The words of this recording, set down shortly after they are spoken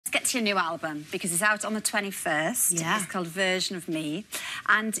get to your new album, because it's out on the 21st. Yeah. It's called Version of Me.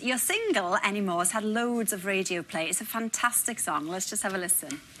 And your single, Anymore, has had loads of radio play. It's a fantastic song. Let's just have a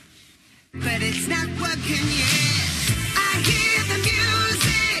listen. But it's not working yet. I hear the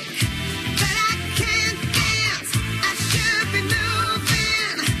music, but I can't dance. I should be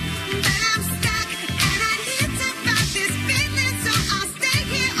moving, but I'm stuck. And I need to fight this feeling, so I'll stay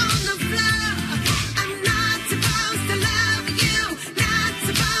here on the floor. I'm not supposed to love you, not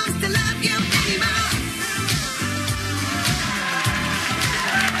supposed to love you anymore.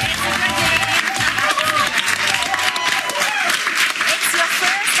 It's your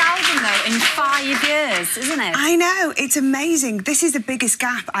first album, though, in 5 years, isn't it? I know, it's amazing. This is the biggest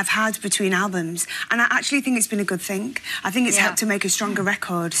gap I've had between albums, and I actually think it's been a good thing. I think it's helped to make a stronger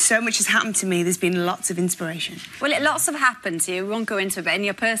record. So much has happened to me, there's been lots of inspiration. Well, lots have happened to you. We won't go into it, but in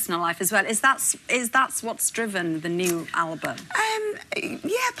your personal life as well. Is that what's driven the new album?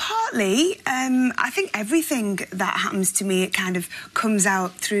 Yeah, partly. I think everything that happens to me, it kind of comes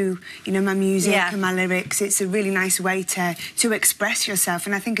out through, you know, my music and my lyrics. It's a really nice way to express yourself,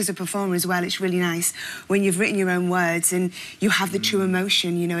 and I think as a performer as well, it's really nice when you've written your own words and you have the true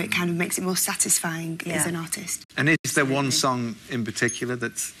emotion, you know, it kind of makes it more satisfying as an artist. And is there one song in particular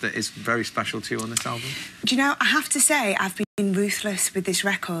that is very special to you on this album? Do you know, I have to say, I've been ruthless with this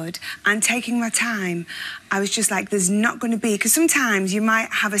record and taking my time. I was just like, there's not going to be... Because sometimes you might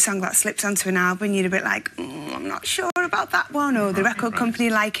have a song that slips onto an album and you're a bit like, I'm not sure about that one, or the record company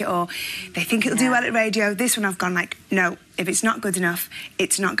like it, or they think it'll do well at radio. This one I've gone like, no, if it's not good enough,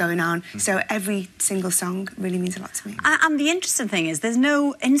 it's not going on. So every single song really means a lot to me. And the interesting thing is there's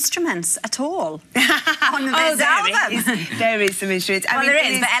no instruments at all on this album. There is some instruments. Well, there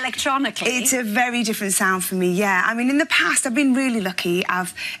is, but electronically. It's a very different sound for me, yeah. I mean, in the past, I've been really lucky.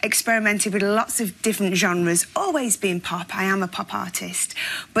 I've experimented with lots of different genres, always been pop. I am a pop artist.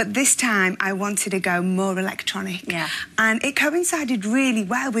 But this time, I wanted to go more electronic. Yeah. And it coincided really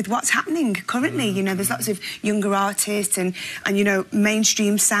well with what's happening currently. You know, there's lots of younger artists and you know,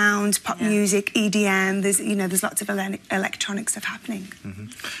 mainstream sounds, pop music, EDM. There's lots of electronic stuff happening.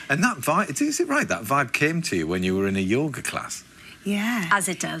 And that vibe, is it right, that vibe came to you when you were in a yoga class? Yeah. As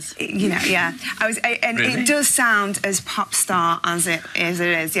it does. You know, yeah. It does sound as pop star as it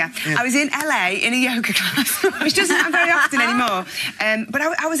is, yeah. I was in LA in a yoga class, which doesn't happen very often anymore. But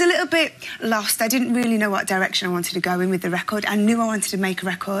I was a little bit lost. I didn't really know what direction I wanted to go in with the record. I knew I wanted to make a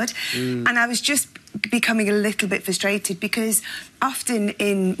record, and I was just becoming a little bit frustrated because often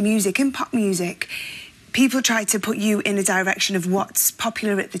in music, in pop music, people try to put you in a direction of what's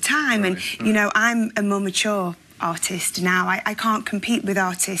popular at the time, and, you know, I'm a more mature artist now. I can't compete with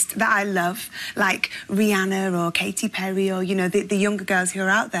artists that I love, like Rihanna or Katy Perry or, you know, the younger girls who are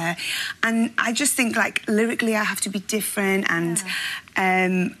out there. And I just think, like, lyrically I have to be different, and,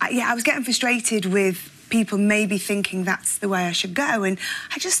 I was getting frustrated with people maybe thinking that's the way I should go, and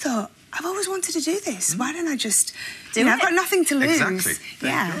I just thought, I've always wanted to do this. Why don't I just do it? I've got nothing to lose. Exactly.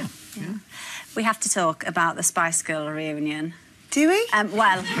 Yeah. We have to talk about the Spice Girl reunion. Do we?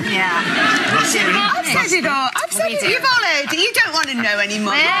 Well, yeah. I've said it all. I've said it. You've all heard it. You don't want to know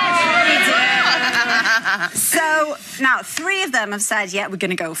anymore. Yes, we do. So, now, 3 of them have said, yeah, we're going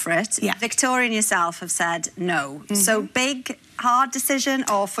to go for it. Yeah. Victoria and yourself have said no. So, big, hard decision,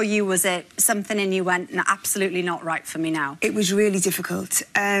 or for you, was it something in you went, no, absolutely not right for me now? It was really difficult.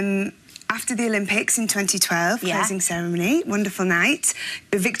 After the Olympics in 2012, closing ceremony, wonderful night,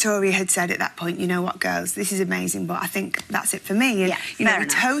 Victoria had said at that point, you know what, girls, this is amazing, but I think that's it for me. And, you know, we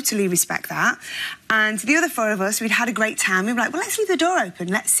totally respect that. And the other 4 of us, we'd had a great time. We were like, well, let's leave the door open.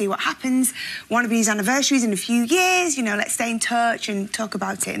 Let's see what happens. Wannabe's anniversaries in a few years, you know, let's stay in touch and talk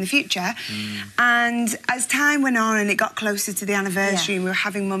about it in the future. And as time went on and it got closer to the anniversary and we were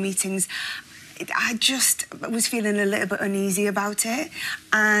having more meetings, I just was feeling a little bit uneasy about it.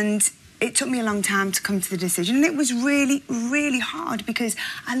 And it took me a long time to come to the decision, and it was really, really hard because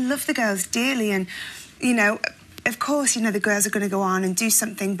I love the girls dearly, and, you know, of course, you know, the girls are going to go on and do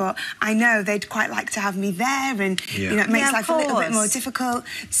something, but I know they'd quite like to have me there, and, you know, it makes life a little bit more difficult.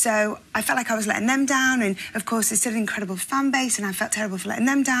 So I felt like I was letting them down, and, of course, there's still an incredible fan base, and I felt terrible for letting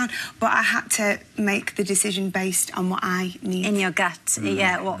them down, but I had to make the decision based on what I need. In your gut,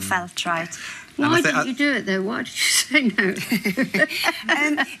 what felt right. Why did you do it, though? Why did you say no?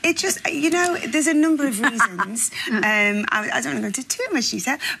 It just, you know, there's a number of reasons. I don't want to go into too much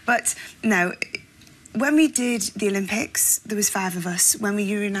detail, but, no, when we did the Olympics, there was 5 of us. When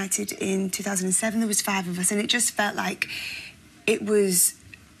we reunited in 2007, there was 5 of us, and it just felt like it was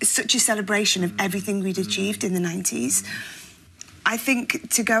such a celebration of everything we'd achieved in the 90s. I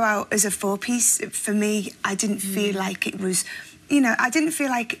think to go out as a 4-piece, for me, I didn't feel like it was... you know, I didn't feel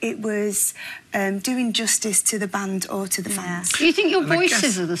like it was doing justice to the band or to the fans. Do you think your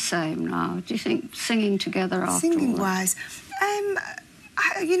voices are the same now? Do you think singing together after all that? Singing-wise,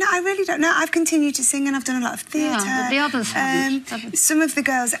 you know, I really don't know. I've continued to sing and I've done a lot of theatre. Yeah, but the others haven't. Some of the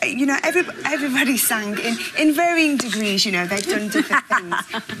girls, you know, everybody sang in varying degrees, you know, they've done different things.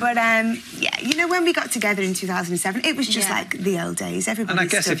 But, yeah, you know, when we got together in 2007, it was just like the old days. Everybody And I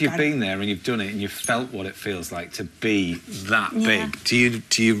guess if you've been there and you've done it and you've felt what it feels like to be that big, do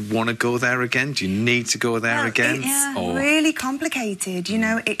you want to go there again? Do you need to go there again? It's really complicated, you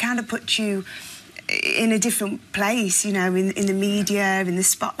know, it kind of puts you in a different place, you know, in the media, in the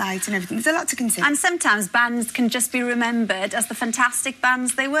spotlight and everything. There's a lot to consider. And sometimes bands can just be remembered as the fantastic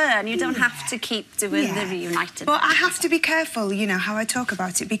bands they were, and you don't have to keep doing the reunited. But I have to be careful, you know, how I talk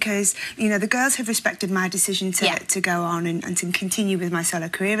about it, because, you know, the girls have respected my decision to go on and to continue with my solo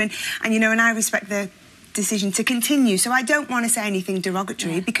career, and you know, and I respect their decision to continue, so I don't want to say anything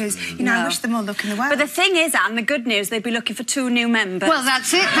derogatory because, you know, I wish them all luck in the world. But the thing is, Anne, the good news, they'd be looking for 2 new members. Well,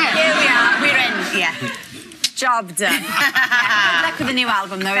 that's it then. Here we are, we're in. Yeah. Job done. Good luck with the new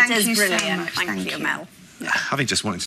album, though. It is brilliant. So much. Thank you, Mel. Having just wanted to